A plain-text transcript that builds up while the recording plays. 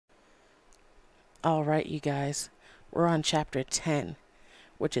All right, you guys, we're on chapter 10,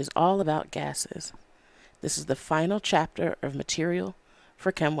 which is all about gases. This is the final chapter of material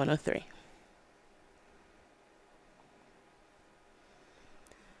for Chem 103.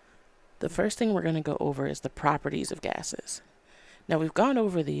 The first thing we're going to go over is the properties of gases. Now, we've gone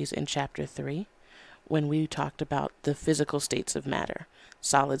over these in chapter 3 when we talked about the physical states of matter,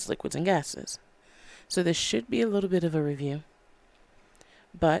 solids, liquids, and gases. So this should be a little bit of a review.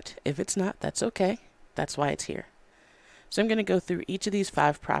 But if it's not, that's okay. That's why it's here. So I'm going to go through each of these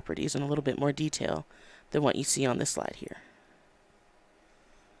 5 properties in a little bit more detail than what you see on this slide here.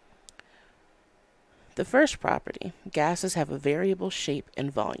 The first property, gases have a variable shape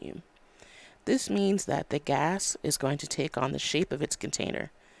and volume. This means that the gas is going to take on the shape of its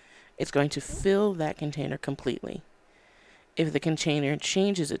container. It's going to fill that container completely. If the container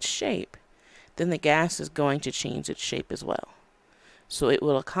changes its shape, then the gas is going to change its shape as well. So it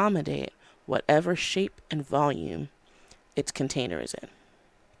will accommodate whatever shape and volume its container is in.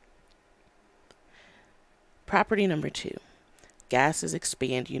 Property number 2, gases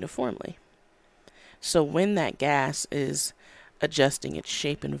expand uniformly. So when that gas is adjusting its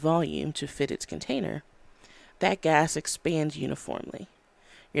shape and volume to fit its container, that gas expands uniformly.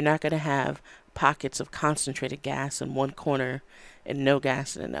 You're not going to have pockets of concentrated gas in one corner and no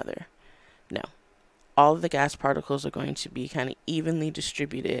gas in another. No. All of the gas particles are going to be kind of evenly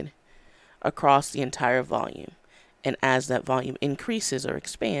distributed across the entire volume. And as that volume increases or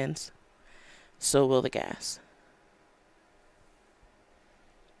expands, so will the gas.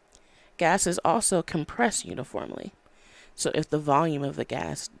 Gases also compress uniformly. So if the volume of the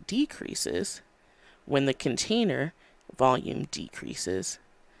gas decreases, when the container volume decreases,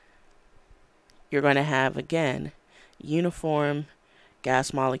 you're going to have, again, uniform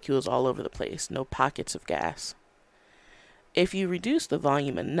gas molecules all over the place, no pockets of gas. If you reduce the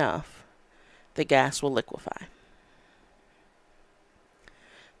volume enough, the gas will liquefy.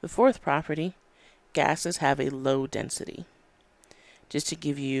 The fourth property, gases have a low density. Just to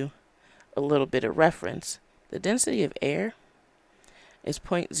give you a little bit of reference, the density of air is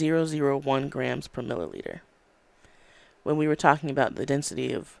 0.001 grams per milliliter. When we were talking about the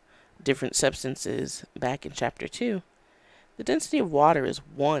density of different substances back in chapter 2, the density of water is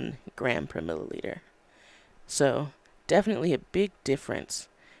 1 gram per milliliter. So definitely a big difference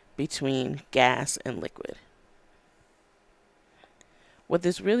between gas and liquid. What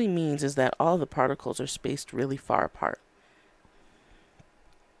this really means is that all the particles are spaced really far apart.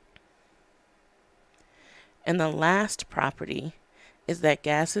 And the last property is that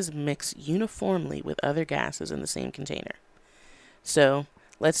gases mix uniformly with other gases in the same container. So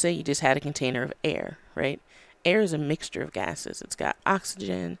let's say you just had a container of air, right? Air is a mixture of gases. It's got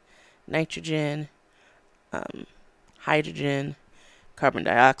oxygen, nitrogen, hydrogen, carbon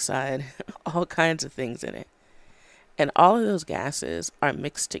dioxide, all kinds of things in it. And all of those gases are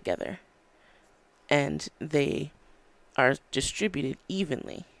mixed together, and they are distributed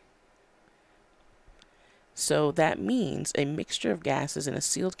evenly. So that means a mixture of gases in a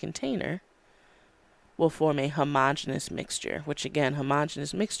sealed container will form a homogeneous mixture, which again,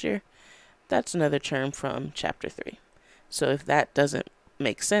 homogeneous mixture, that's another term from chapter 3. So if that doesn't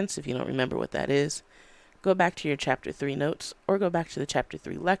make sense, if you don't remember what that is, go back to your chapter 3 notes or go back to the chapter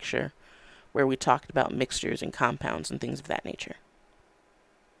 3 lecture where we talked about mixtures and compounds and things of that nature.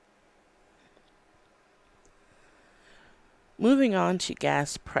 Moving on to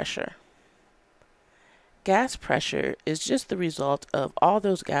gas pressure. Gas pressure is just the result of all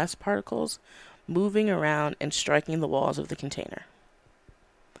those gas particles moving around and striking the walls of the container.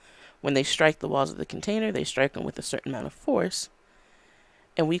 When they strike the walls of the container, they strike them with a certain amount of force,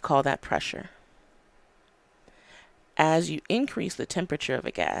 and we call that pressure. As you increase the temperature of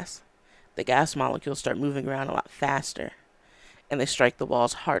a gas, the gas molecules start moving around a lot faster, and they strike the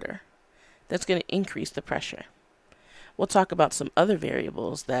walls harder. That's going to increase the pressure. We'll talk about some other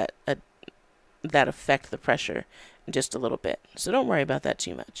variables that affect the pressure in just a little bit, so don't worry about that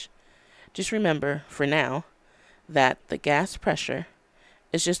too much. Just remember, for now, that the gas pressure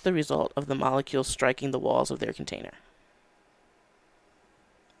is just the result of the molecules striking the walls of their container.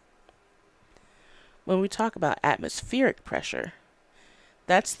 When we talk about atmospheric pressure,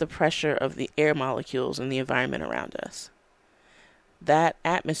 that's the pressure of the air molecules in the environment around us. That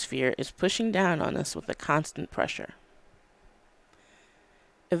atmosphere is pushing down on us with a constant pressure.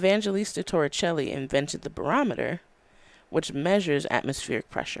 Evangelista Torricelli invented the barometer, which measures atmospheric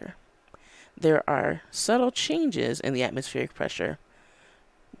pressure. There are subtle changes in the atmospheric pressure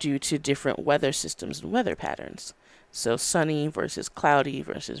due to different weather systems and weather patterns. So sunny versus cloudy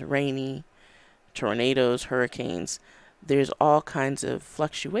versus rainy, tornadoes, hurricanes, there's all kinds of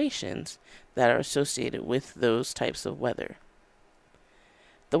fluctuations that are associated with those types of weather.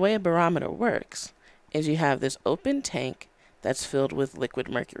 The way a barometer works is you have this open tank that's filled with liquid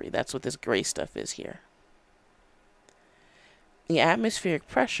mercury. That's what this gray stuff is here. The atmospheric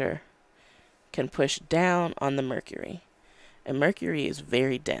pressure can push down on the mercury, and mercury is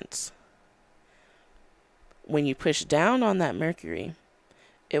very dense. When you push down on that mercury,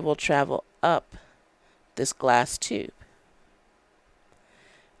 it will travel up this glass tube.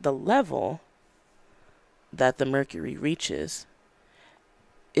 The level that the mercury reaches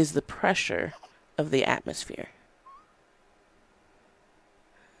is the pressure of the atmosphere.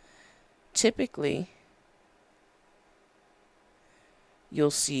 Typically,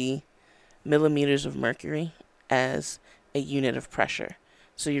 you'll see millimeters of mercury as a unit of pressure.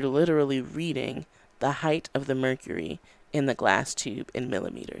 So you're literally reading the height of the mercury in the glass tube in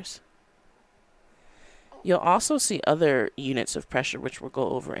millimeters. You'll also see other units of pressure, which we'll go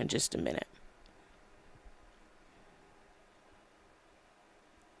over in just a minute.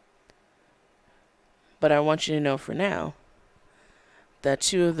 But I want you to know for now that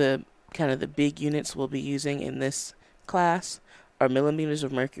two of the kind of the big units we'll be using in this class are millimeters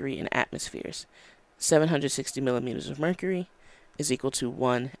of mercury and atmospheres. 760 millimeters of mercury is equal to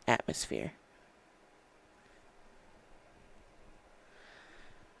 1 atmosphere.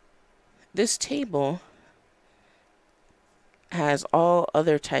 This table has all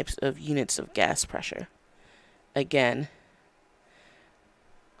other types of units of gas pressure. Again,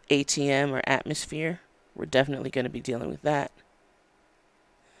 ATM or atmosphere, we're definitely going to be dealing with that.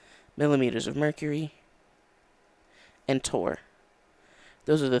 Millimeters of mercury and torr.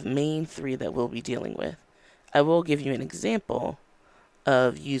 Those are the main three that we'll be dealing with. I will give you an example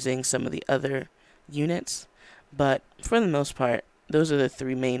of using some of the other units, but for the most part, those are the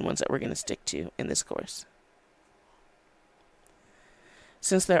three main ones that we're going to stick to in this course.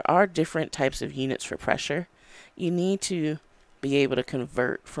 Since there are different types of units for pressure, you need to be able to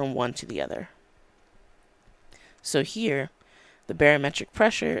convert from one to the other. So here, the barometric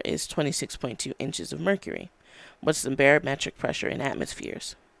pressure is 26.2 inches of mercury. What's the barometric pressure in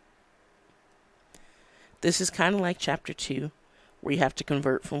atmospheres? This is kind of like chapter 2, where you have to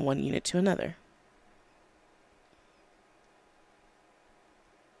convert from one unit to another.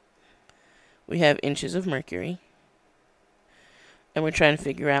 We have inches of mercury, and we're trying to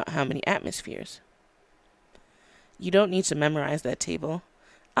figure out how many atmospheres. You don't need to memorize that table.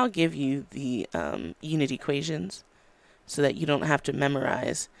 I'll give you the unit equations so that you don't have to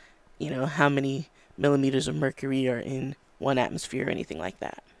memorize, how many millimeters of mercury are in 1 atmosphere or anything like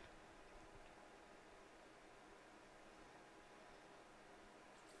that.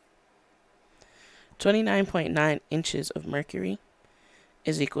 .9 inches of mercury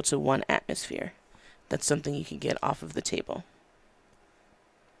is equal to 1 atmosphere. That's something you can get off of the table.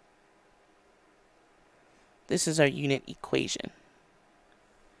 This is our unit equation.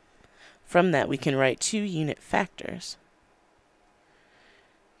 From that, we can write 2 unit factors.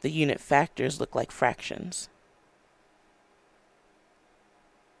 The unit factors look like fractions.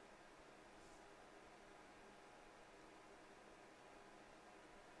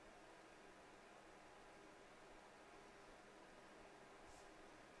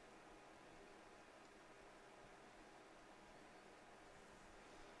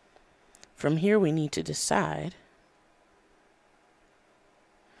 From here, we need to decide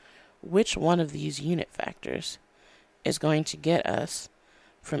which one of these unit factors is going to get us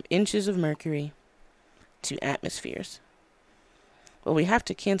from inches of mercury to atmospheres. Well, we have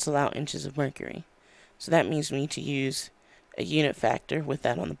to cancel out inches of mercury, so that means we need to use a unit factor with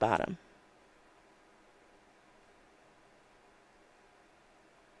that on the bottom.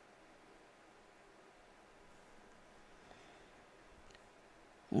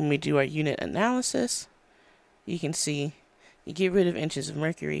 When we do our unit analysis, you can see you get rid of inches of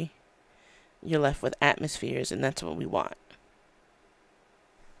mercury, you're left with atmospheres, and that's what we want.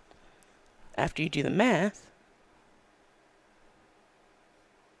 After you do the math,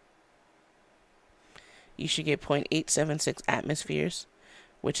 you should get 0.876 atmospheres,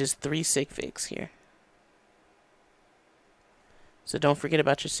 which is 3 sig figs here. So don't forget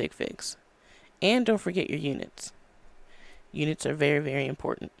about your sig figs. And don't forget your units. Units are very, very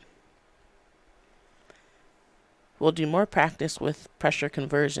important. We'll do more practice with pressure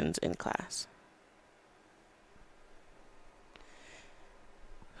conversions in class.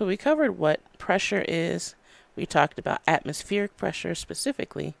 So we covered what pressure is. We talked about atmospheric pressure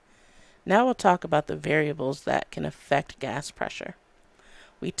specifically. Now we'll talk about the variables that can affect gas pressure.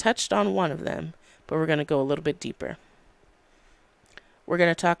 We touched on one of them, but we're going to go a little bit deeper. We're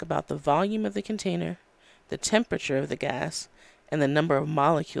going to talk about the volume of the container, the temperature of the gas, and the number of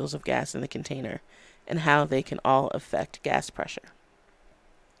molecules of gas in the container, and how they can all affect gas pressure.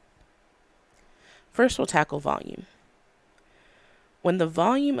 First, we'll tackle volume. When the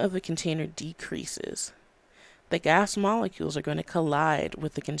volume of a container decreases, the gas molecules are going to collide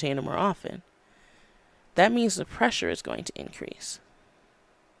with the container more often. That means the pressure is going to increase.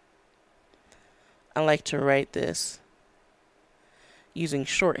 I like to write this using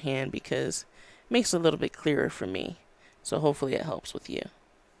shorthand because it makes it a little bit clearer for me. So hopefully it helps with you.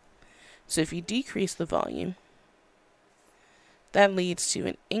 So if you decrease the volume, that leads to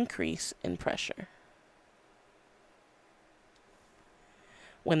an increase in pressure.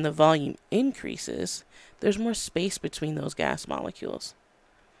 When the volume increases, there's more space between those gas molecules.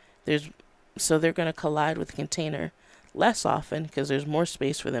 So they're going to collide with the container less often because there's more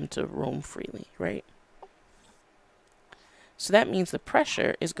space for them to roam freely, right? So that means the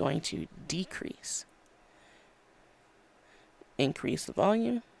pressure is going to decrease. Increase the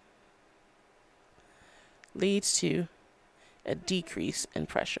volume leads to a decrease in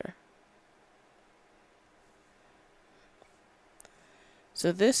pressure.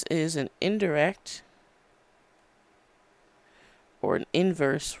 So this is an indirect or an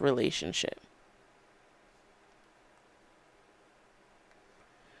inverse relationship,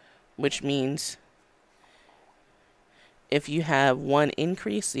 which means if you have one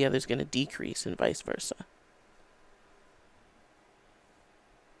increase, the other is going to decrease and vice versa.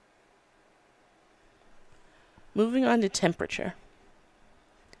 Moving on to temperature.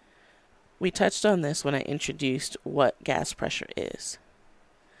 We touched on this when I introduced what gas pressure is.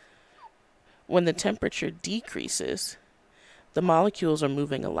 When the temperature decreases, the molecules are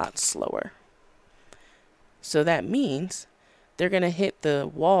moving a lot slower. So that means they're going to hit the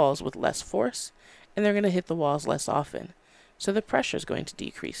walls with less force, and they're going to hit the walls less often. So the pressure is going to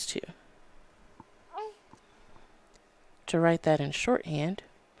decrease too. To write that in shorthand,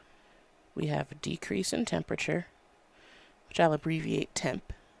 we have a decrease in temperature, which I'll abbreviate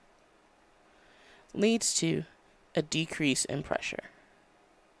temp, leads to a decrease in pressure.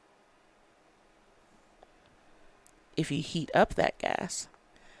 If you heat up that gas,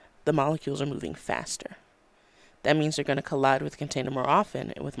 the molecules are moving faster. That means they're going to collide with the container more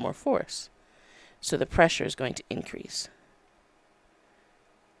often and with more force. So the pressure is going to increase.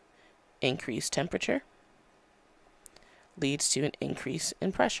 Increased temperature leads to an increase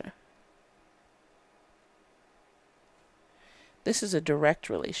in pressure. This is a direct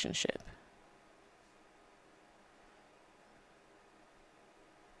relationship.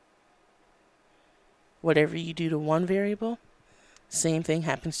 Whatever you do to one variable, same thing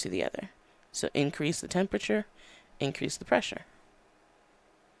happens to the other. So increase the temperature, increase the pressure.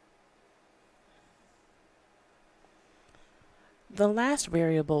 The last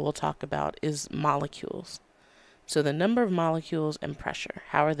variable we'll talk about is molecules. So the number of molecules and pressure,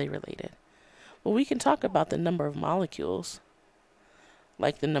 how are they related? Well, we can talk about the number of molecules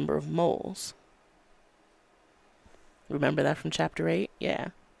like the number of moles. Remember that from chapter 8? Yeah.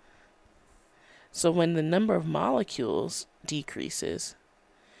 So when the number of molecules decreases,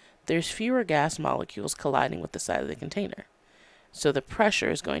 there's fewer gas molecules colliding with the side of the container. So the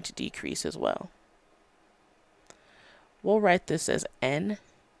pressure is going to decrease as well. We'll write this as N,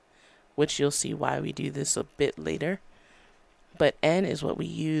 which you'll see why we do this a bit later. But N is what we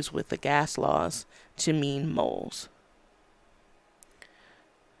use with the gas laws to mean moles.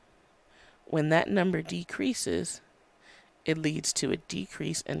 When that number decreases, it leads to a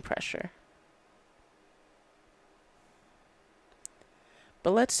decrease in pressure.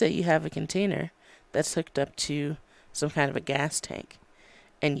 But let's say you have a container that's hooked up to some kind of a gas tank,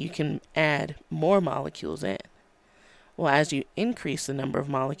 and you can add more molecules in. Well, as you increase the number of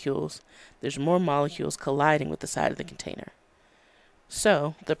molecules, there's more molecules colliding with the side of the container.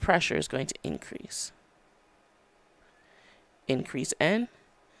 So the pressure is going to increase. Increase N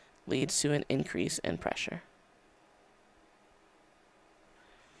leads to an increase in pressure.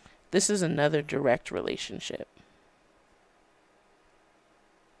 This is another direct relationship.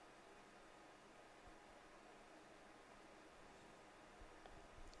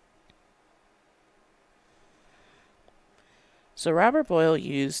 So Robert Boyle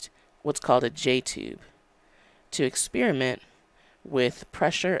used what's called a J-tube to experiment with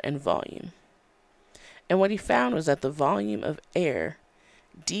pressure and volume. And what he found was that the volume of air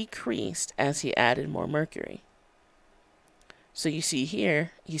decreased as he added more mercury. So you see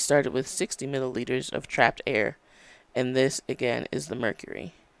here, he started with 60 milliliters of trapped air, and this again is the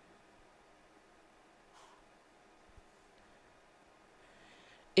mercury.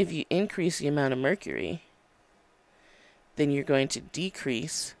 If you increase the amount of mercury, then you're going to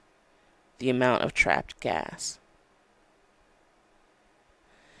decrease the amount of trapped gas.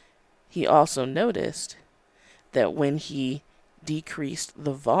 He also noticed that when he decreased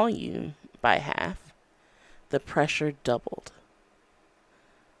the volume by half, the pressure doubled.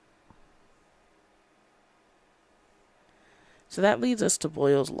 So that leads us to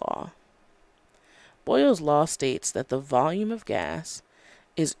Boyle's law. Boyle's law states that the volume of gas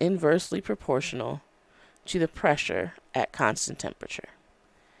is inversely proportional to the pressure at constant temperature.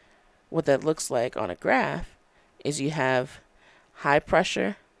 What that looks like on a graph is you have high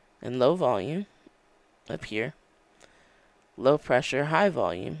pressure and low volume up here, low pressure, high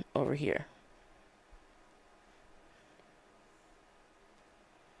volume over here.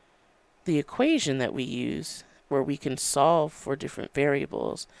 The equation that we use, where we can solve for different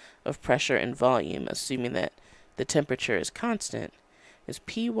variables of pressure and volume, assuming that the temperature is constant, is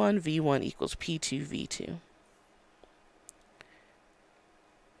P1V1 equals P2V2.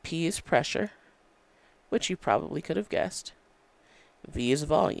 P is pressure, which you probably could have guessed. V is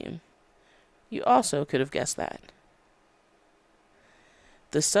volume. You also could have guessed that.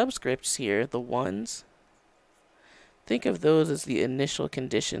 The subscripts here, the ones, think of those as the initial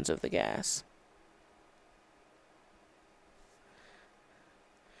conditions of the gas.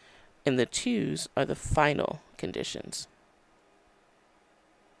 And the twos are the final conditions.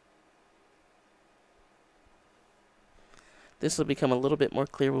 This will become a little bit more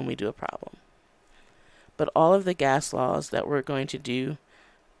clear when we do a problem. But all of the gas laws that we're going to do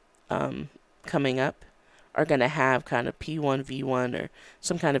coming up are going to have kind of P1, V1, or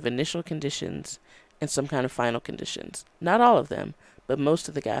some kind of initial conditions and some kind of final conditions. Not all of them, but most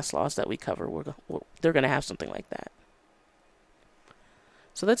of the gas laws that we cover, they're going to have something like that.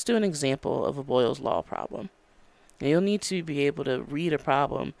 So let's do an example of a Boyle's law problem. And you'll need to be able to read a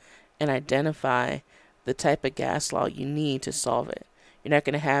problem and identify the type of gas law you need to solve it. You're not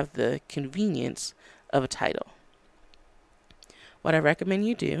going to have the convenience of a title. What I recommend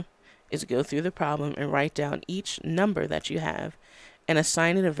you do is go through the problem and write down each number that you have and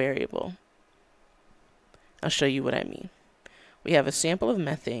assign it a variable. I'll show you what I mean. We have a sample of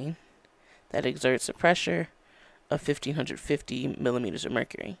methane that exerts a pressure of 1550 millimeters of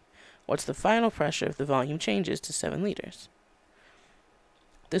mercury. What's the final pressure if the volume changes to 7 liters?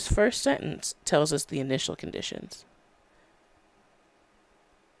 This first sentence tells us the initial conditions.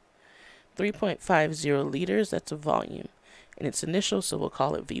 3.50 liters, that's a volume, and it's initial, so we'll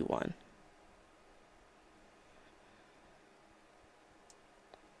call it V1.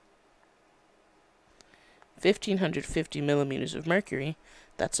 (1550 millimeters of mercury),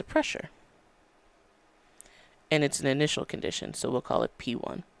 that's a pressure. And it's an initial condition, so we'll call it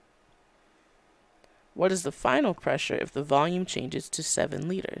P1. What is the final pressure if the volume changes to 7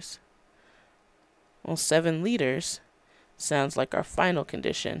 liters? Well, 7 liters sounds like our final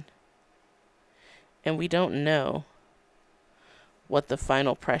condition, and we don't know what the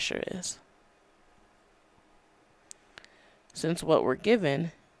final pressure is. Since what we're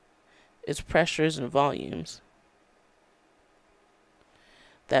given is pressures and volumes,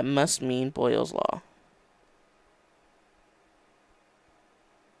 that must mean Boyle's law.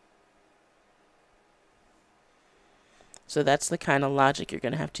 So that's the kind of logic you're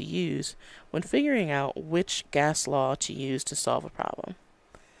going to have to use when figuring out which gas law to use to solve a problem.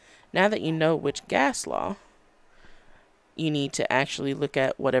 Now that you know which gas law, you need to actually look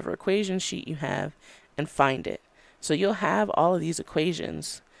at whatever equation sheet you have and find it. So you'll have all of these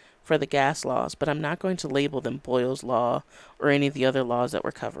equations for the gas laws, but I'm not going to label them Boyle's law or any of the other laws that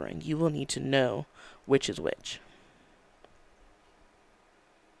we're covering. You will need to know which is which.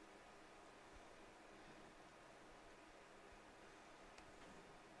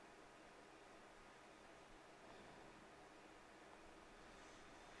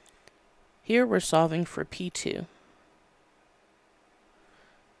 Here we're solving for P2.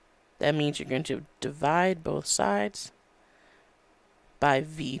 That means you're going to divide both sides by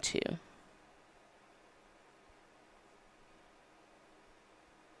V2.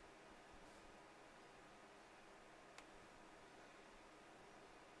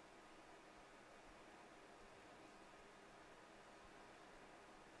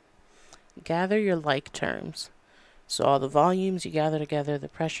 Gather your like terms. So all the volumes you gather together, the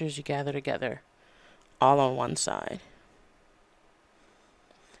pressures you gather together, all on one side.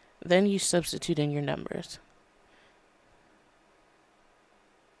 Then you substitute in your numbers.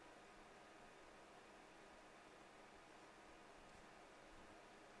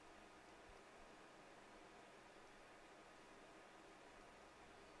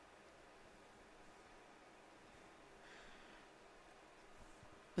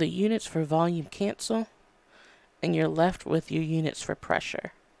 The units for volume cancel, and you're left with your units for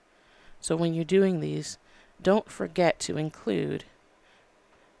pressure. So when you're doing these, don't forget to include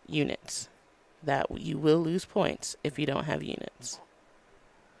units. That you will lose points if you don't have units.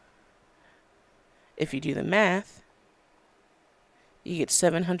 If you do the math, you get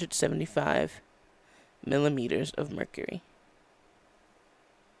 775 millimeters of mercury.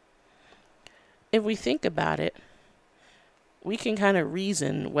 If we think about it, we can kind of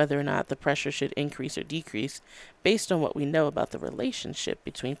reason whether or not the pressure should increase or decrease based on what we know about the relationship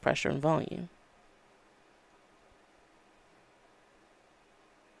between pressure and volume.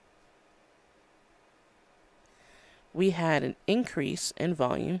 We had an increase in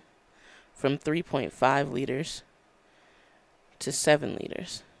volume from 3.5 liters to 7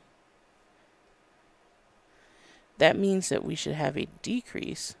 liters. That means that we should have a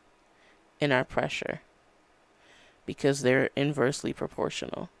decrease in our pressure because they're inversely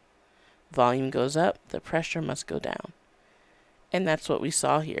proportional. Volume goes up, the pressure must go down. And that's what we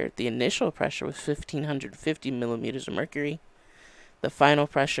saw here. The initial pressure was 1,550 millimeters of mercury. The final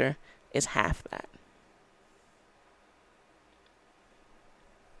pressure is half that.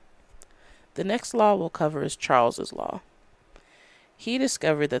 The next law we'll cover is Charles's law. He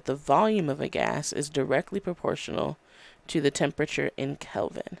discovered that the volume of a gas is directly proportional to the temperature in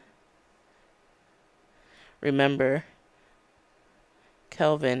Kelvin. Remember,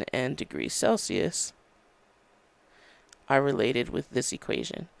 Kelvin and degrees Celsius are related with this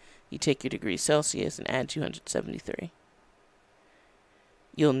equation. You take your degrees Celsius and add 273.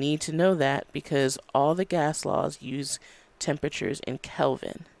 You'll need to know that because all the gas laws use temperatures in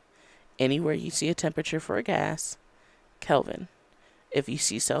Kelvin. Anywhere you see a temperature for a gas, Kelvin. If you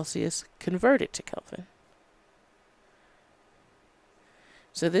see Celsius, convert it to Kelvin.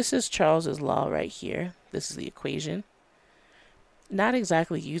 So this is Charles's law right here. This is the equation. Not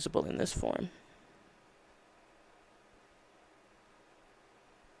exactly usable in this form.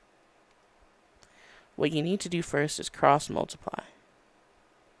 What you need to do first is cross multiply.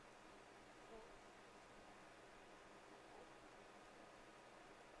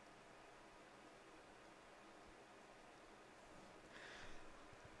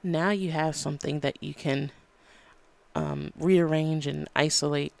 Now you have something that you can rearrange and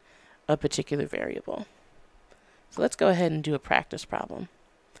isolate a particular variable. So let's go ahead and do a practice problem.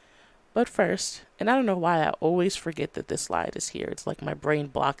 But first, and I don't know why I always forget that this slide is here. It's like my brain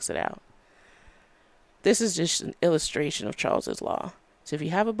blocks it out. This is just an illustration of Charles's law. So if you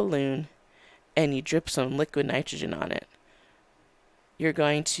have a balloon and you drip some liquid nitrogen on it, you're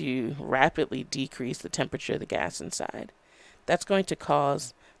going to rapidly decrease the temperature of the gas inside. That's going to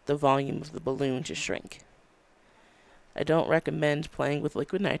cause the volume of the balloon to shrink. I don't recommend playing with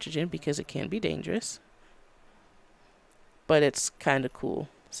liquid nitrogen because it can be dangerous, but it's kind of cool,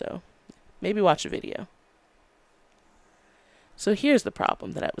 so maybe watch a video. So here's the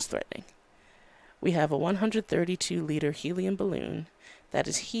problem that I was threatening. We have a 132-liter helium balloon that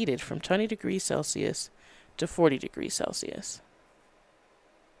is heated from 20 degrees Celsius to 40 degrees Celsius.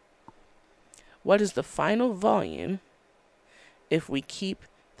 What is the final volume if we keep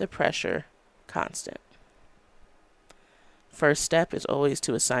the pressure constant? First step is always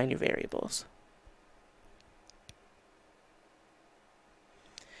to assign your variables.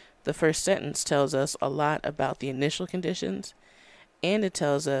 The first sentence tells us a lot about the initial conditions, and it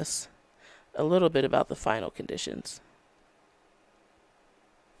tells us a little bit about the final conditions.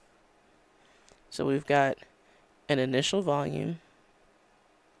 So we've got an initial volume,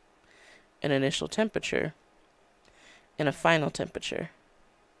 an initial temperature, and a final temperature.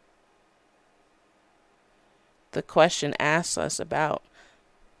 The question asks us about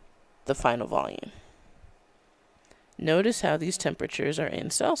the final volume. Notice how these temperatures are in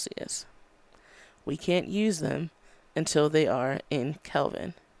Celsius. We can't use them until they are in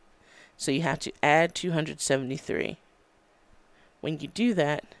Kelvin. So you have to add 273. When you do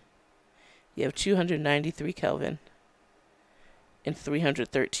that, you have 293 Kelvin and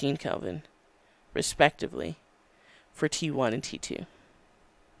 313 Kelvin, respectively, for T1 and T2.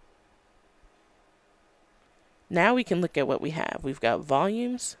 Now we can look at what we have. We've got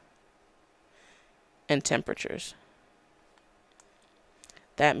volumes and temperatures.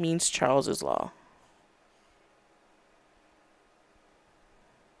 That means Charles's law.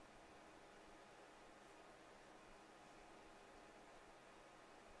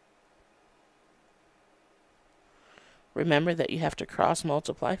 Remember that you have to cross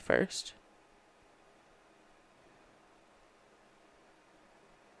multiply first.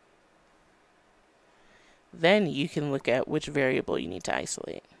 Then you can look at which variable you need to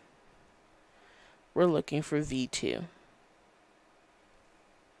isolate. We're looking for V2.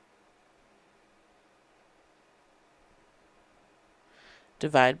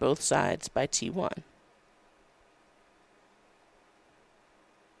 Divide both sides by T1.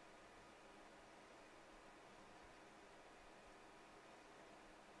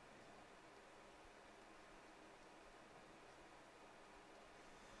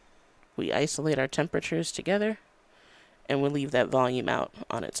 We isolate our temperatures together, and we'll leave that volume out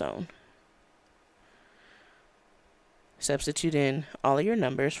on its own. Substitute in all of your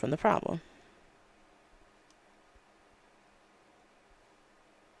numbers from the problem.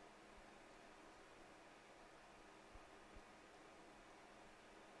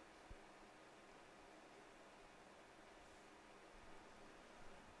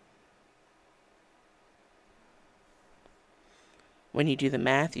 When you do the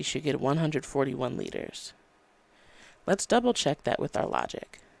math, you should get 141 liters. Let's double check that with our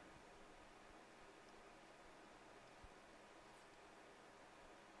logic.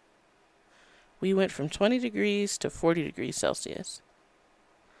 We went from 20 degrees to 40 degrees Celsius.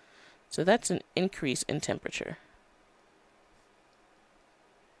 So that's an increase in temperature.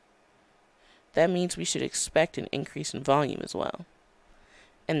 That means we should expect an increase in volume as well.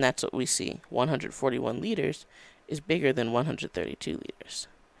 And that's what we see. 141 liters is bigger than 132 liters.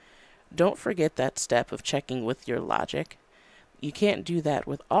 Don't forget that step of checking with your logic. You can't do that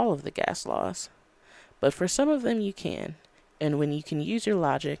with all of the gas laws, but for some of them you can. And when you can use your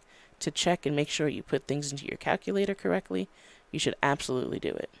logic to check and make sure you put things into your calculator correctly, you should absolutely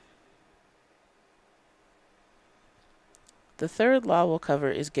do it. The third law we'll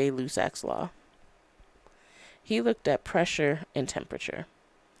cover is Gay-Lussac's law. He looked at pressure and temperature.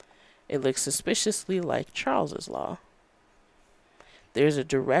 It looks suspiciously like Charles's law. There's a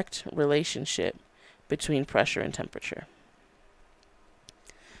direct relationship between pressure and temperature.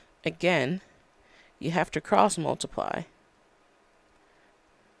 Again, you have to cross multiply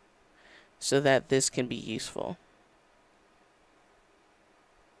so that this can be useful.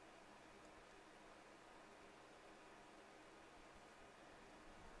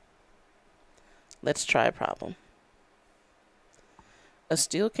 Let's try a problem. A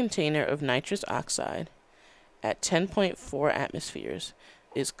steel container of nitrous oxide at 10.4 atmospheres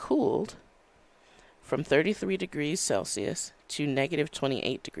is cooled from 33 degrees Celsius to negative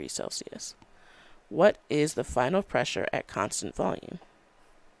 28 degrees Celsius. What is the final pressure at constant volume?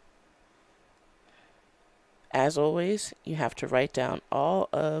 As always, you have to write down all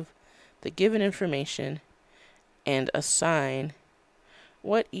of the given information and assign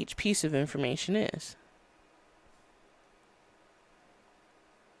what each piece of information is.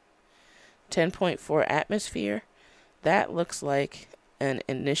 10.4 atmosphere, that looks like an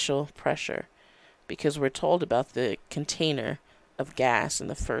initial pressure because we're told about the container of gas in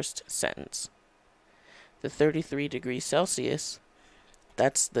the first sentence. The 33 degrees Celsius,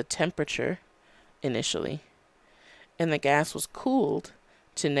 that's the temperature initially, and the gas was cooled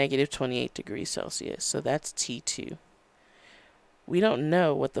to negative 28 degrees Celsius, so that's T2. We don't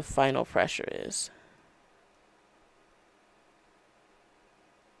know what the final pressure is.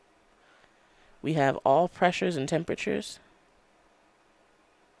 We have all pressures and temperatures.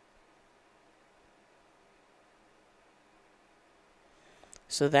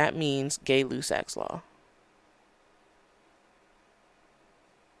 So that means Gay-Lussac's law.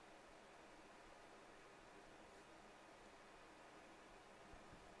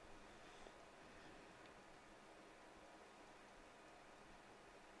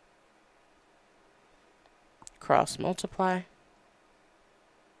 Cross multiply.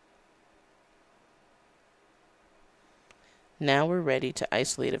 Now we're ready to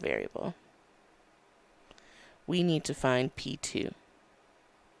isolate a variable. We need to find P2.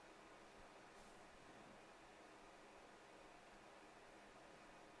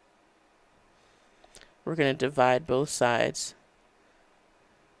 We're going to divide both sides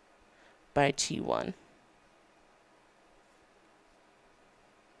by T1.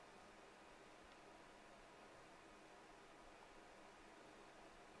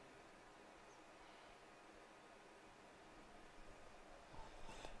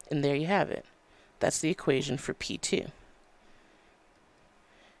 And there you have it. That's the equation for P2.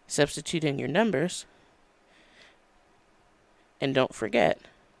 Substitute in your numbers. And don't forget,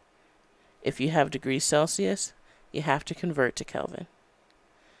 if you have degrees Celsius, you have to convert to Kelvin.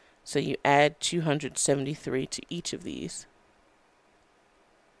 So you add 273 to each of these.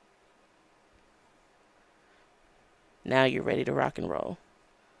 Now you're ready to rock and roll.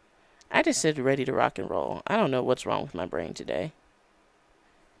 I just said ready to rock and roll. I don't know what's wrong with my brain today.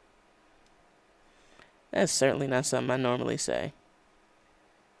 That's certainly not something I normally say.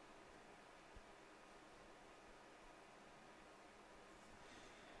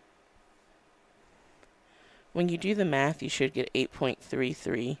 When you do the math, you should get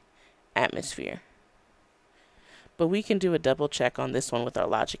 8.33 atmosphere. But we can do a double check on this one with our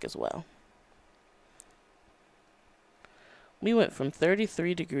logic as well. We went from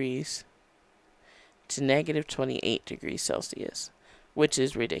 33 degrees to negative 28 degrees Celsius, which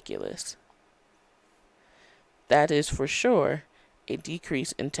is ridiculous. That is for sure a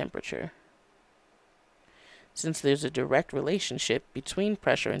decrease in temperature. Since there's a direct relationship between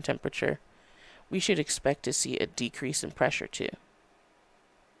pressure and temperature, we should expect to see a decrease in pressure too.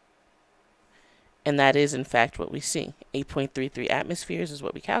 And that is in fact what we see. 8.33 atmospheres is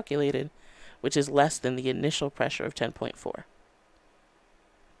what we calculated, which is less than the initial pressure of 10.4.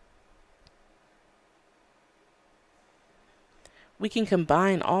 We can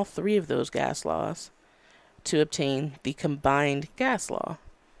combine all three of those gas laws to obtain the combined gas law.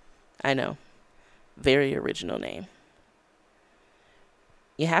 I know, very original name.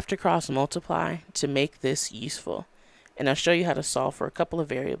 You have to cross multiply to make this useful, and I'll show you how to solve for a couple of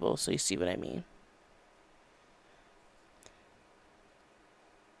variables so you see what I mean.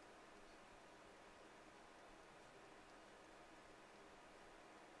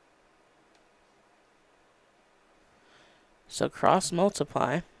 So cross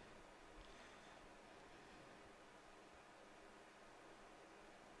multiply.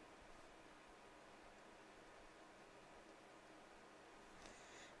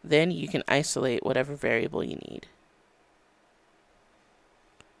 Then you can isolate whatever variable you need.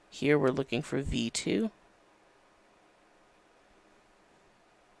 Here we're looking for V2.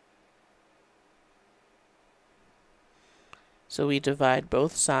 So we divide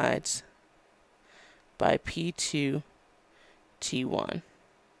both sides by P2 T1.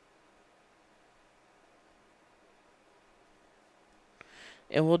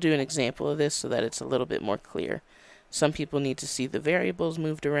 And we'll do an example of this so that it's a little bit more clear. Some people need to see the variables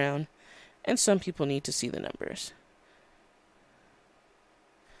moved around, and some people need to see the numbers.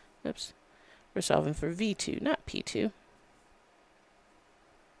 Oops. We're solving for V2, not P2.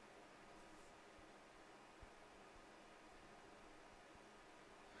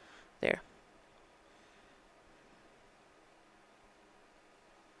 There.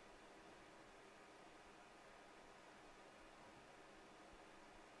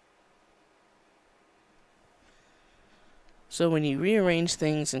 So when you rearrange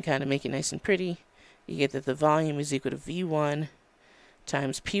things and kind of make it nice and pretty, you get that the volume is equal to V1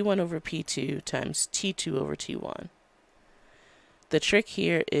 times P1 over P2 times T2 over T1. The trick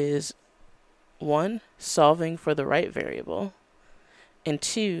here is 1, solving for the right variable, and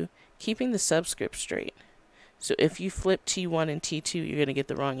 2, keeping the subscript straight. So if you flip T1 and T2, you're going to get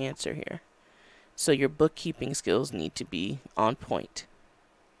the wrong answer here. So your bookkeeping skills need to be on point.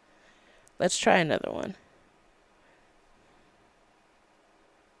 Let's try another one.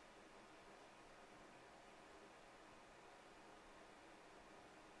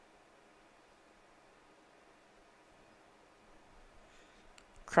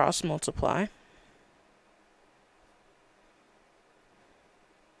 Cross multiply.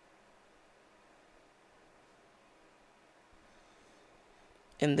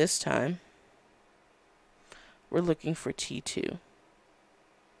 And this time, we're looking for T2.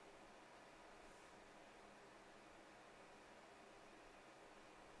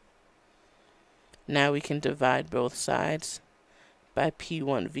 Now we can divide both sides by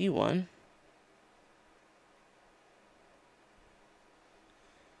P1 V1.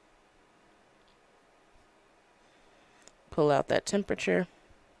 Pull out that temperature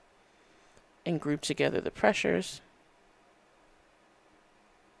and group together the pressures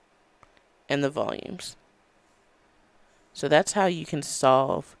and the volumes. So that's how you can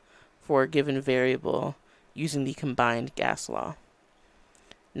solve for a given variable using the combined gas law.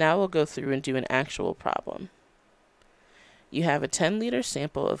 Now we'll go through and do an actual problem. You have a 10-liter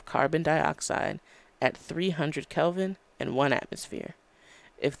sample of carbon dioxide at 300 Kelvin and 1 atmosphere.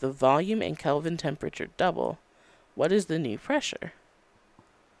 If the volume and Kelvin temperature double, what is the new pressure?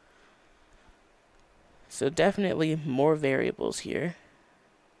 So definitely more variables here.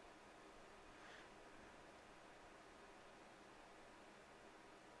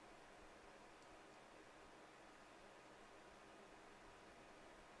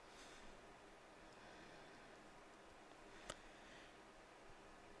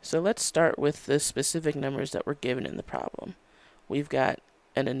 So let's start with the specific numbers that were given in the problem. We've got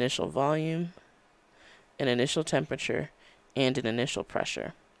an initial volume, an initial temperature, and an initial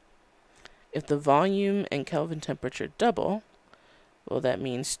pressure. If the volume and Kelvin temperature double, well, that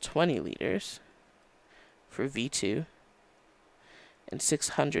means 20 liters for V2 and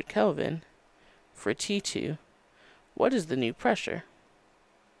 600 Kelvin for T2. What is the new pressure?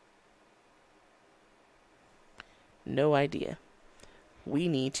 no idea. We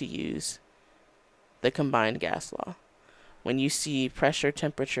need to use the combined gas law. When you see pressure,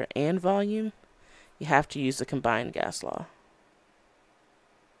 temperature, and volume, you have to use the combined gas law.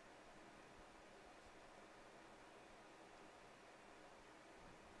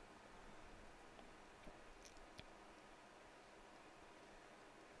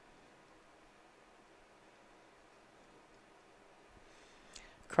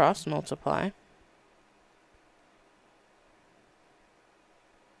 Cross multiply.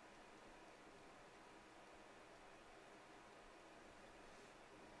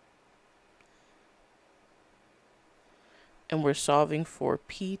 And we're solving for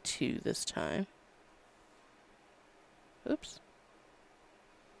P2 this time. Oops.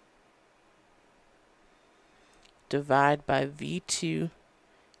 Divide by V2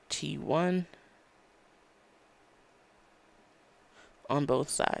 T1 on both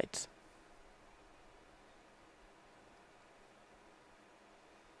sides.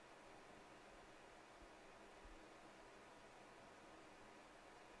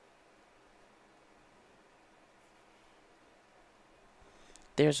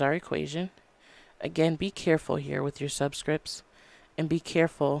 There's our equation. Again, be careful here with your subscripts, and be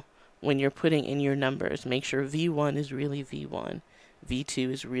careful when you're putting in your numbers. Make sure V1 is really V1,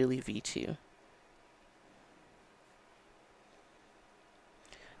 V2 is really V2.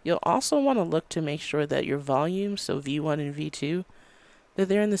 You'll also want to look to make sure that your volumes, so V1 and V2, that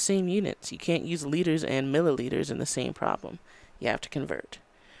they're in the same units. You can't use liters and milliliters in the same problem. You have to convert.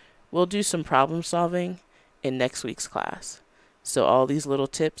 We'll do some problem solving in next week's class. So all these little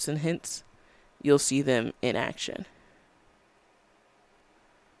tips and hints, you'll see them in action.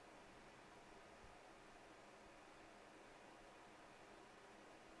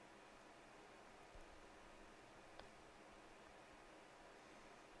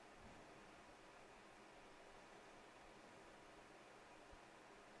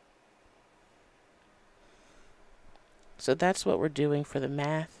 So that's what we're doing for the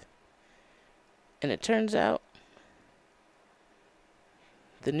math. And it turns out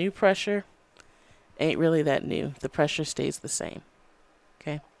the new pressure ain't really that new. The pressure stays the same.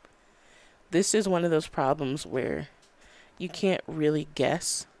 Okay? This is one of those problems where you can't really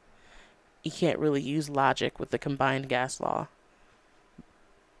guess. You can't really use logic with the combined gas law.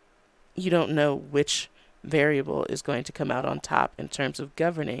 You don't know which variable is going to come out on top in terms of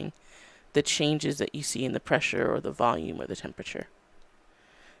governing the changes that you see in the pressure or the volume or the temperature.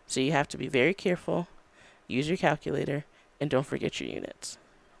 So you have to be very careful, use your calculator, and don't forget your units.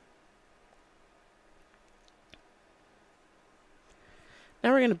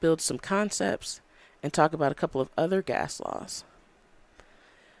 Now we're going to build some concepts and talk about a couple of other gas laws.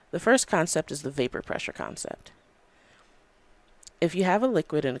 The first concept is the vapor pressure concept. If you have a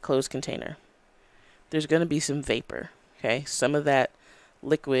liquid in a closed container, there's going to be some vapor, okay? Some of that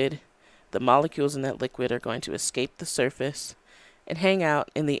liquid, the molecules in that liquid are going to escape the surface and hang out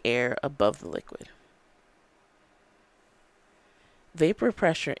in the air above the liquid. Vapor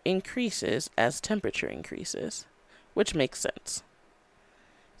pressure increases as temperature increases, which makes sense.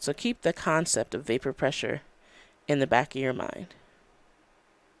 So keep the concept of vapor pressure in the back of your mind.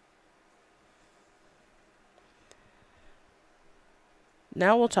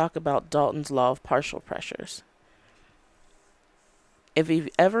 Now we'll talk about Dalton's law of partial pressures. If you've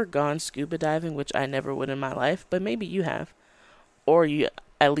ever gone scuba diving, which I never would in my life, but maybe you have, or you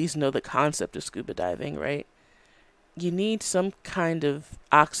at least know the concept of scuba diving, right? You need some kind of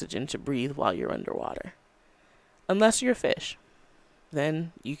oxygen to breathe while you're underwater. Unless you're a fish.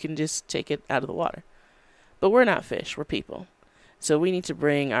 Then you can just take it out of the water. But we're not fish, we're people. So we need to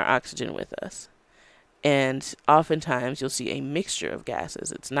bring our oxygen with us. And oftentimes you'll see a mixture of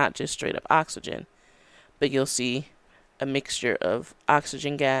gases. It's not just straight up oxygen, but you'll see a mixture of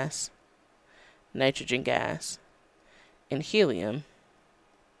oxygen gas, nitrogen gas, and helium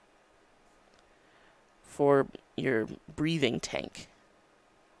for your breathing tank.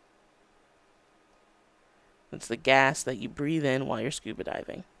 It's the gas that you breathe in while you're scuba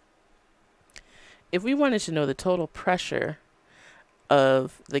diving. If we wanted to know the total pressure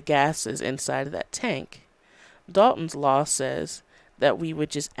of the gases inside of that tank, Dalton's law says that we would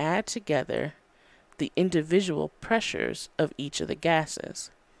just add together the individual pressures of each of the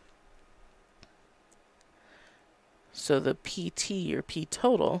gases. So the PT, or P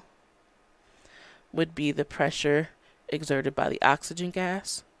total, would be the pressure exerted by the oxygen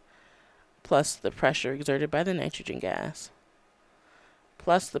gas plus the pressure exerted by the nitrogen gas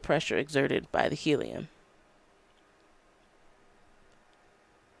plus the pressure exerted by the helium.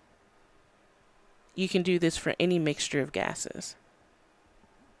 You can do this for any mixture of gases.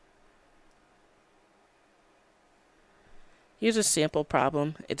 Here's a sample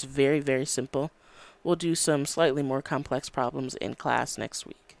problem. It's very, very simple. We'll do some slightly more complex problems in class next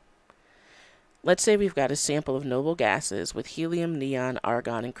week. Let's say we've got a sample of noble gases with helium, neon,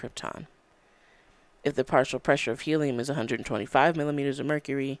 argon, and krypton. If the partial pressure of helium is 125 millimeters of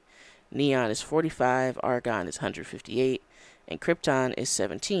mercury, neon is 45, argon is 158, and krypton is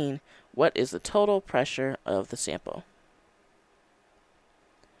 17, what is the total pressure of the sample?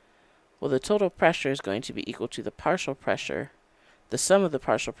 Well, the total pressure is going to be equal to the partial pressure, the sum of the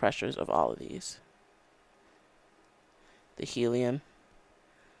partial pressures of all of these. The helium,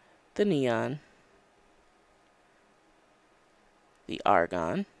 the neon, the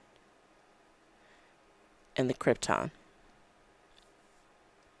argon, and the krypton.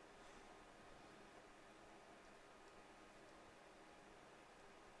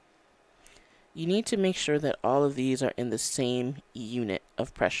 You need to make sure that all of these are in the same unit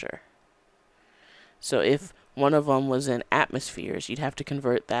of pressure. So if one of them was in atmospheres, you'd have to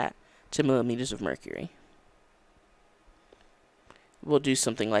convert that to millimeters of mercury. We'll do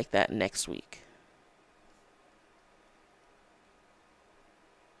something like that next week.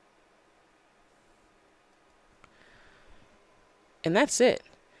 And that's it.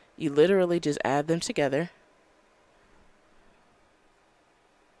 You literally just add them together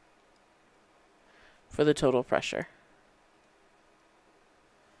for the total pressure.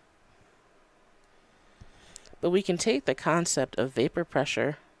 But we can take the concept of vapor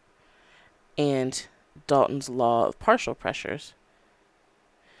pressure and Dalton's law of partial pressures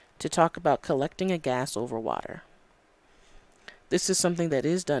to talk about collecting a gas over water. This is something that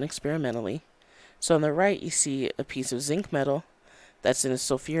is done experimentally. So on the right, you see a piece of zinc metal that's in a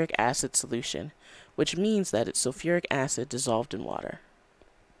sulfuric acid solution, which means that it's sulfuric acid dissolved in water.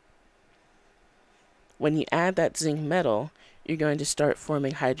 When you add that zinc metal, you're going to start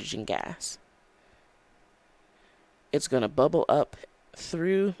forming hydrogen gas. It's going to bubble up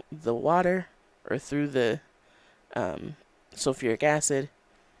through the water or through the sulfuric acid,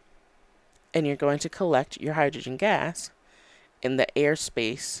 and you're going to collect your hydrogen gas in the air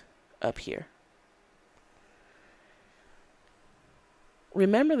space up here.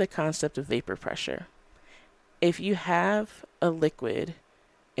 Remember the concept of vapor pressure. If you have a liquid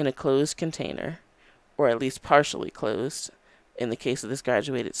in a closed container, or at least partially closed, in the case of this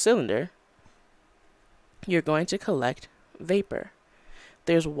graduated cylinder, you're going to collect vapor.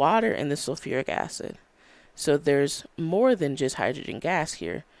 There's water in the sulfuric acid, so there's more than just hydrogen gas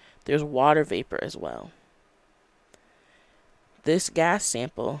here. There's water vapor as well. This gas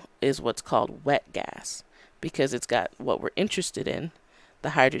sample is what's called wet gas because it's got what we're interested in,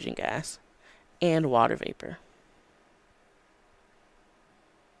 the hydrogen gas, and water vapor.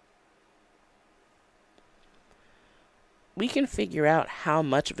 We can figure out how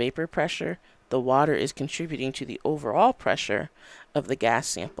much vapor pressure the water is contributing to the overall pressure of the gas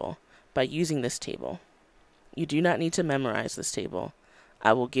sample by using this table. You do not need to memorize this table.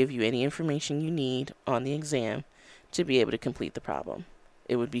 I will give you any information you need on the exam to be able to complete the problem.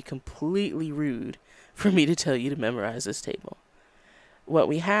 It would be completely rude for me to tell you to memorize this table. What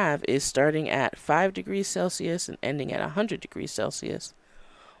we have is starting at 5 degrees Celsius and ending at 100 degrees Celsius,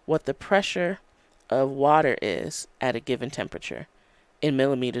 what the pressure of water is at a given temperature in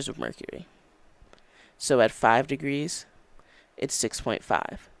millimeters of mercury. So at 5 degrees, it's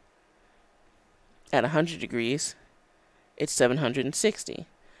 6.5. At 100 degrees, it's 760,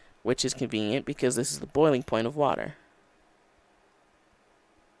 which is convenient because this is the boiling point of water.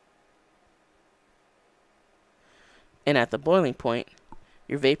 And at the boiling point,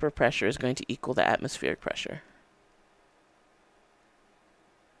 your vapor pressure is going to equal the atmospheric pressure.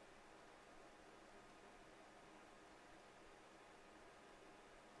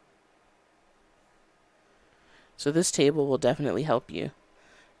 So this table will definitely help you.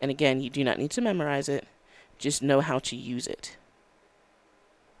 And again, you do not need to memorize it, just know how to use it.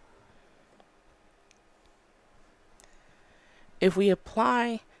 If we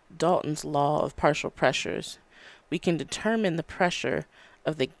apply Dalton's law of partial pressures, we can determine the pressure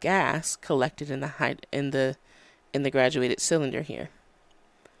of the gas collected in the graduated cylinder here.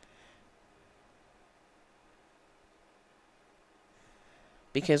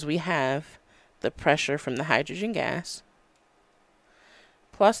 Because we have the pressure from the hydrogen gas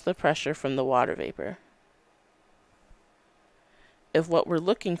plus the pressure from the water vapor. If what we're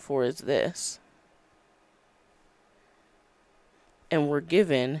looking for is this, and we're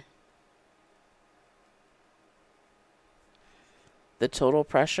given the total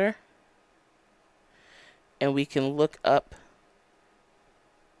pressure, and we can look up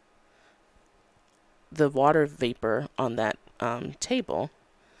the water vapor on that table,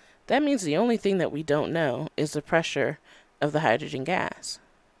 that means the only thing that we don't know is the pressure of the hydrogen gas.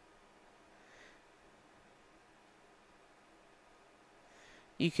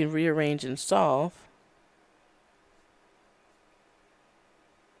 You can rearrange and solve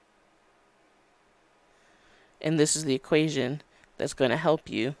and this is the equation that's going to help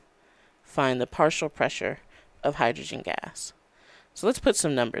you find the partial pressure of hydrogen gas. So let's put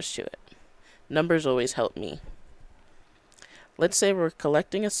some numbers to it. Numbers always help me. Let's say we're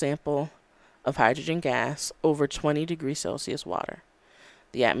collecting a sample of hydrogen gas over 20 degrees Celsius water.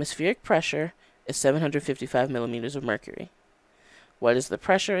 The atmospheric pressure is 755 millimeters of mercury. What is the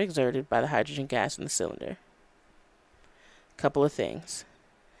pressure exerted by the hydrogen gas in the cylinder? Couple of things.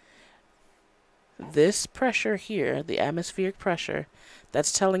 This pressure here, the atmospheric pressure,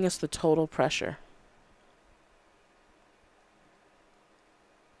 that's telling us the total pressure.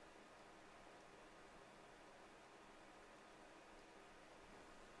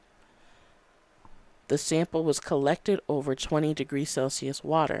 The sample was collected over 20 degrees Celsius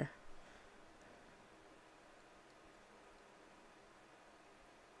water.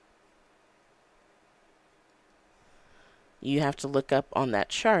 You have to look up on that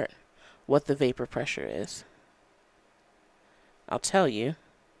chart what the vapor pressure is. I'll tell you,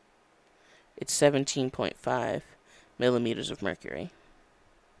 it's 17.5 millimeters of mercury.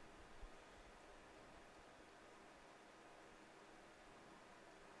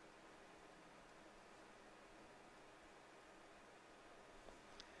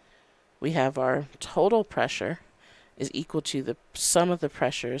 We have our total pressure is equal to the sum of the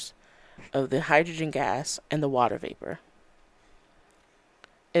pressures of the hydrogen gas and the water vapor.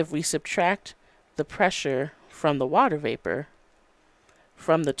 If we subtract the pressure from the water vapor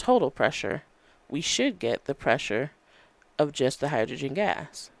from the total pressure, we should get the pressure of just the hydrogen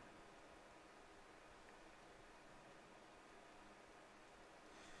gas.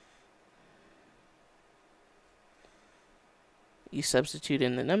 You substitute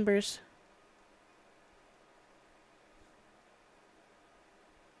in the numbers.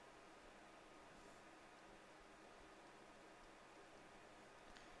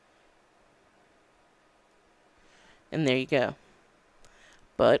 And there you go.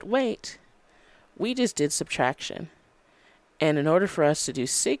 But wait, we just did subtraction. And in order for us to do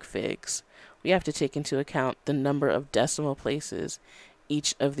sig figs, we have to take into account the number of decimal places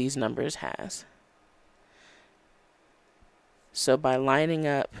each of these numbers has. So by lining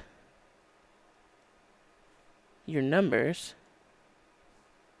up your numbers,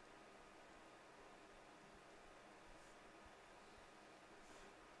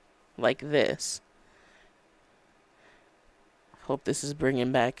 like this, hope this is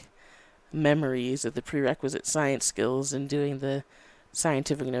bringing back memories of the prerequisite science skills and doing the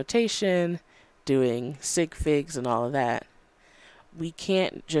scientific notation, doing sig figs and all of that. We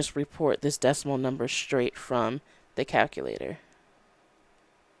can't just report this decimal number straight from the calculator.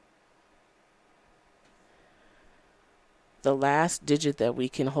 The last digit that we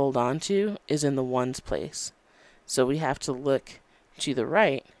can hold on to is in the ones place. So we have to look to the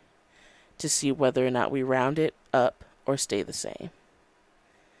right to see whether or not we round it up or stay the same.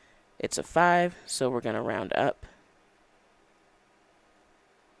 It's a 5, so we're going to round up.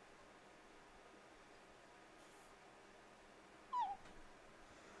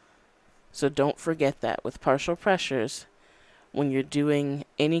 So don't forget that with partial pressures, when you're doing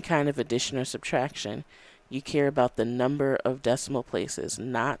any kind of addition or subtraction, you care about the number of decimal places,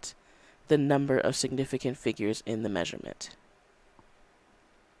 not the number of significant figures in the measurement.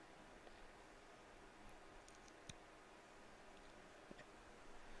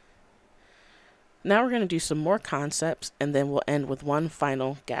 Now we're going to do some more concepts, and then we'll end with one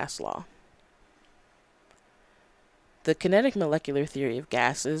final gas law. The kinetic molecular theory of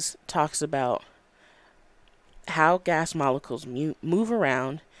gases talks about how gas molecules move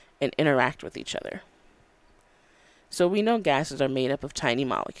around and interact with each other. So we know gases are made up of tiny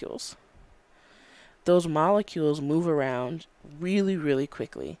molecules. Those molecules move around really, really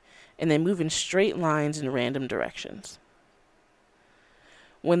quickly, and they move in straight lines in random directions.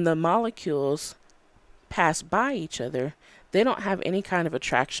 When the molecules pass by each other, they don't have any kind of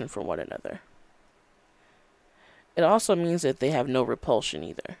attraction for one another. It also means that they have no repulsion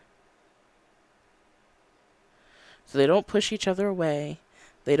either. So they don't push each other away,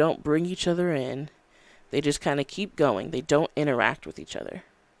 they don't bring each other in, they just kind of keep going. They don't interact with each other.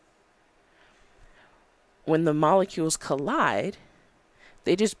 When the molecules collide,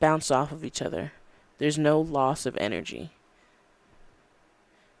 they just bounce off of each other. There's no loss of energy.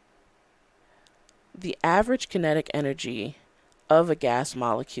 The average kinetic energy of a gas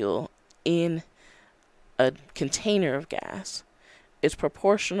molecule in a container of gas is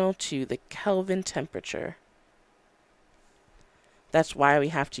proportional to the Kelvin temperature That's why we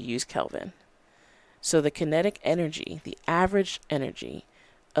have to use Kelvin. So the kinetic energy, the average energy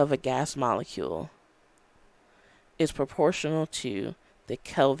of a gas molecule, is proportional to the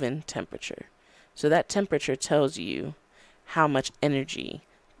Kelvin temperature. So that temperature tells you how much energy,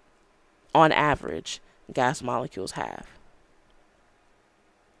 on average, gas molecules have.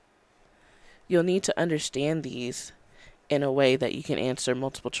 You'll need to understand these in a way that you can answer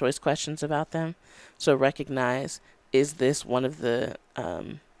multiple choice questions about them. So recognize, is this one of the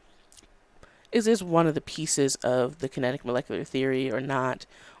pieces of the kinetic molecular theory or not,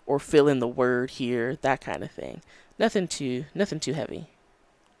 or fill in the word here, that kind of thing. Nothing too heavy.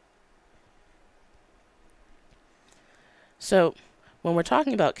 So when we're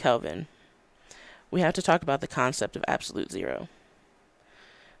talking about Kelvin, we have to talk about the concept of absolute zero.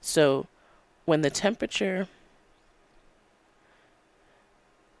 So when the temperature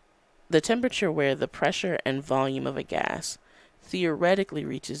where the pressure and volume of a gas theoretically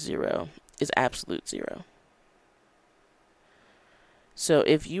reaches zero is absolute zero. So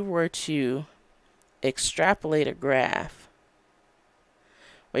if you were to extrapolate a graph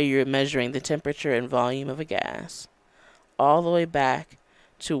where you're measuring the temperature and volume of a gas all the way back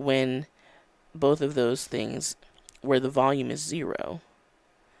to when both of those things, where the volume is zero,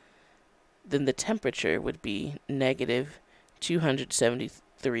 then the temperature would be negative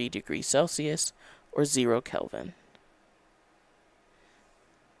 273 degrees Celsius or 0 Kelvin.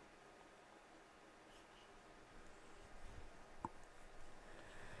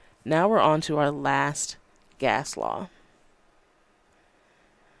 Now we're on to our last gas law.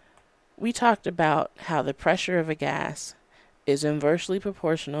 We talked about how the pressure of a gas is inversely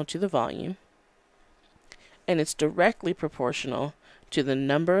proportional to the volume, and it's directly proportional to the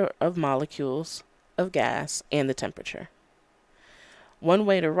number of molecules of gas and the temperature. One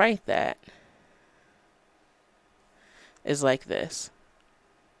way to write that is like this.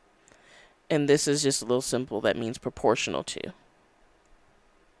 And this is just a little simple, that means proportional to.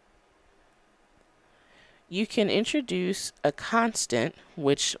 You can introduce a constant,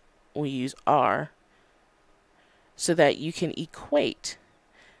 which we use R, so that you can equate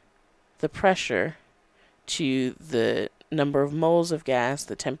the pressure to the number of moles of gas,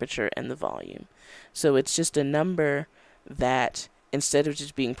 the temperature, and the volume. So it's just a number that, instead of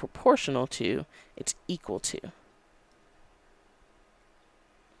just being proportional to, it's equal to.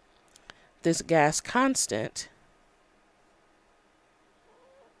 This gas constant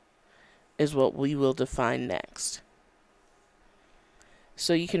is what we will define next.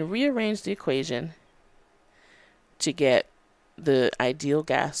 So you can rearrange the equation to get the ideal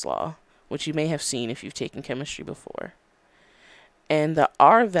gas law, which you may have seen if you've taken chemistry before. And the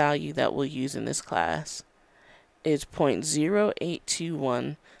R value that we'll use in this class is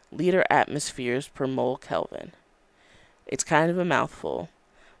 0.0821 liter atmospheres per mole Kelvin. It's kind of a mouthful,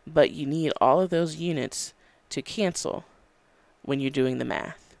 but you need all of those units to cancel when you're doing the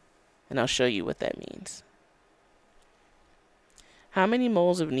math. And I'll show you what that means. How many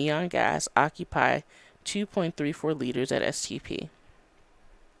moles of neon gas occupy 2.34 liters at STP?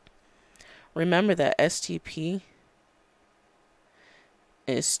 Remember that STP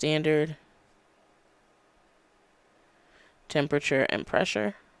is standard temperature and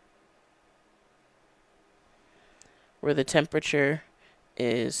pressure, where the temperature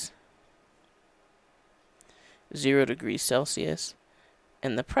is 0 degrees Celsius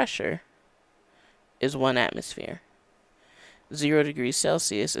and the pressure is 1 atmosphere. 0 degrees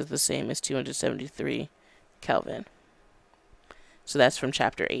Celsius is the same as 273 Kelvin. So that's from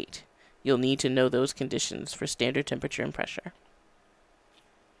chapter 8. You'll need to know those conditions for standard temperature and pressure.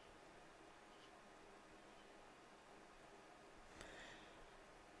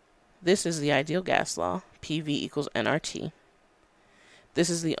 This is the ideal gas law, PV equals nRT.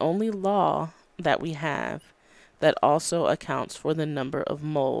 This is the only law that we have that also accounts for the number of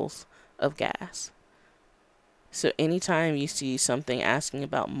moles of gas. So anytime you see something asking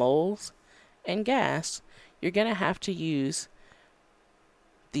about moles and gas, you're going to have to use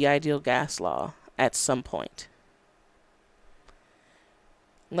the ideal gas law at some point.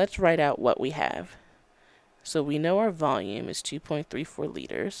 Let's write out what we have. So we know our volume is 2.34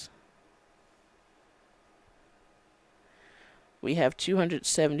 liters. We have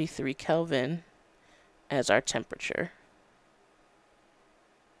 273 Kelvin as our temperature.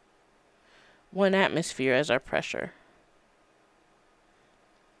 1 atmosphere as our pressure.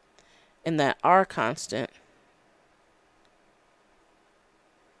 And that R constant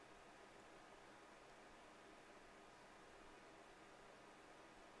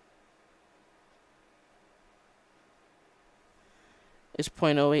is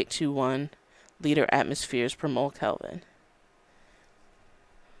 0.0821 liter atmospheres per mole Kelvin.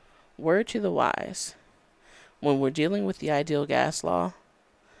 word to the wise, when we're dealing with the ideal gas law,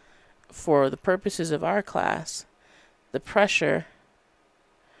 for the purposes of our class, the pressure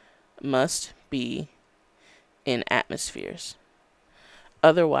must be in atmospheres.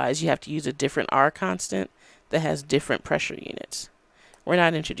 Otherwise, you have to use a different R constant that has different pressure units. We're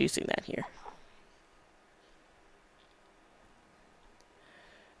not introducing that here.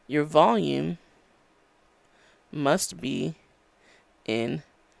 Your volume must be in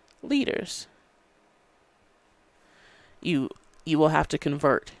liters. You will have to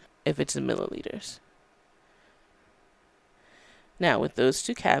convert if it's in milliliters. Now, with those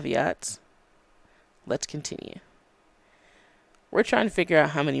two caveats, let's continue. We're trying to figure out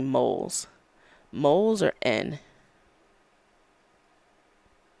how many moles. Moles are N.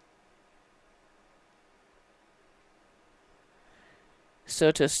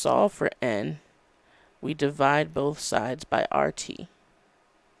 So to solve for N, we divide both sides by RT.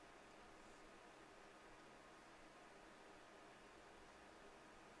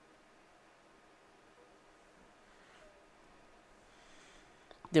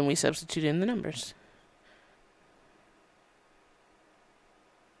 Then we substitute in the numbers.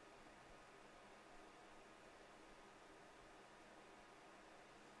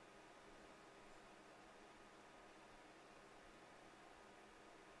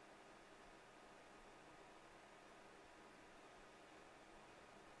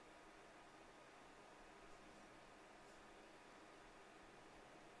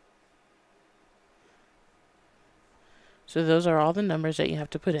 So those are all the numbers that you have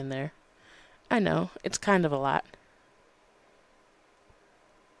to put in there. I know, it's kind of a lot.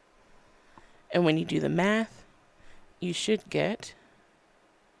 And when you do the math, you should get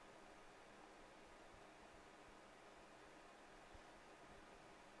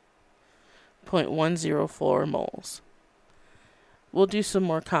 0.104 moles. We'll do some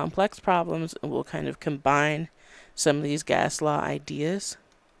more complex problems, and we'll kind of combine some of these gas law ideas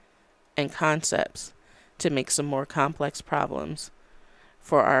and concepts to make some more complex problems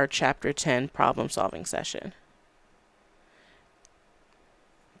for our Chapter 10 problem solving session.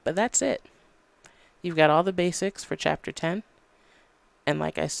 But that's it. You've got all the basics for Chapter 10. And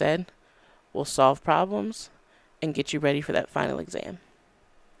like I said, we'll solve problems and get you ready for that final exam.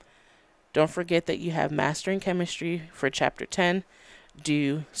 Don't forget that you have Mastering Chemistry for Chapter 10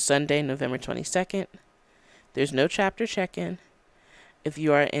 due Sunday, November 22nd. There's no chapter check-in. If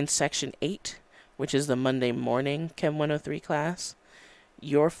you are in Section 8, which is the Monday morning Chem 103 class,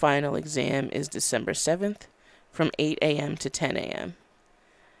 your final exam is December 7th from 8 a.m. to 10 a.m.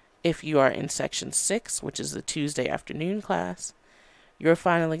 If you are in Section 6, which is the Tuesday afternoon class, your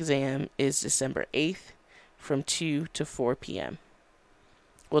final exam is December 8th from 2 to 4 p.m.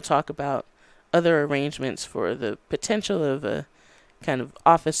 We'll talk about other arrangements for the potential of a kind of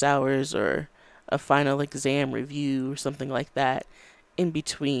office hours or a final exam review or something like that in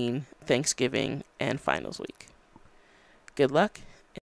between Thanksgiving and finals week. Good luck